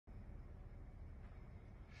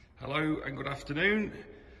Hello and good afternoon.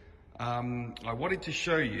 I wanted to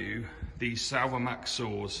show you these Salvamac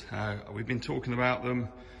saws. We've been talking about them,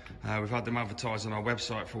 we've had them advertised on our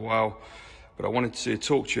website for a while, but I wanted to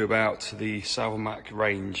talk to you about the Salvamac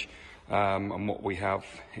range and what we have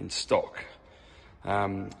in stock.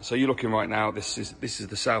 So you're looking right now, this is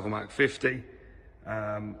the Salvamac 50,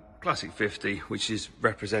 Classic 50, which is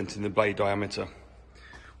representing the blade diameter,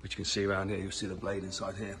 which you can see around here. You'll see the blade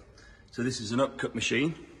inside here. So this is an upcut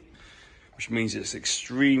machine, which means it's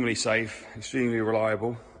extremely safe, extremely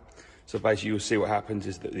reliable. So basically you'll see what happens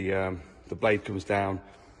is that the blade comes down,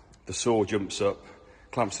 the saw jumps up,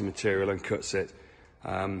 clamps the material and cuts it.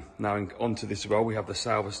 Now onto this as well, we have the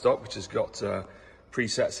SalvaStop, which has got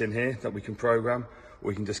presets in here that we can program, or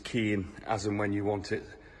we can just key in as and when you want it,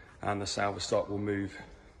 and the SalvaStop will move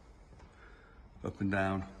up and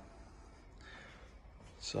down.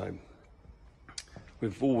 So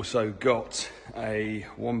we've also got a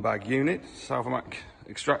one bag unit, Salvamac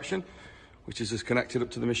extraction, which is just connected up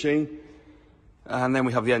to the machine. And then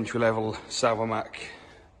we have the entry level Salvamac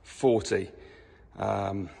 40.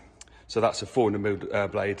 So that's a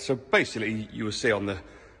 400mm blade. So basically you will see on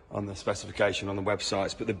the specification on the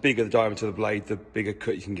websites, but the bigger the diameter of the blade, the bigger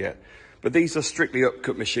cut you can get. But these are strictly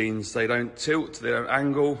upcut machines. They don't tilt, they don't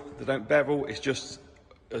angle, they don't bevel. It's just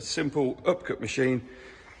a simple upcut machine,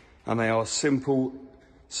 and they are simple,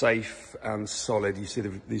 safe and solid. You see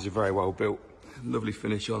these are very well built. Lovely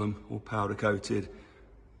finish on them, all powder coated,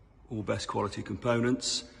 all best quality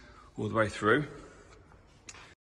components all the way through.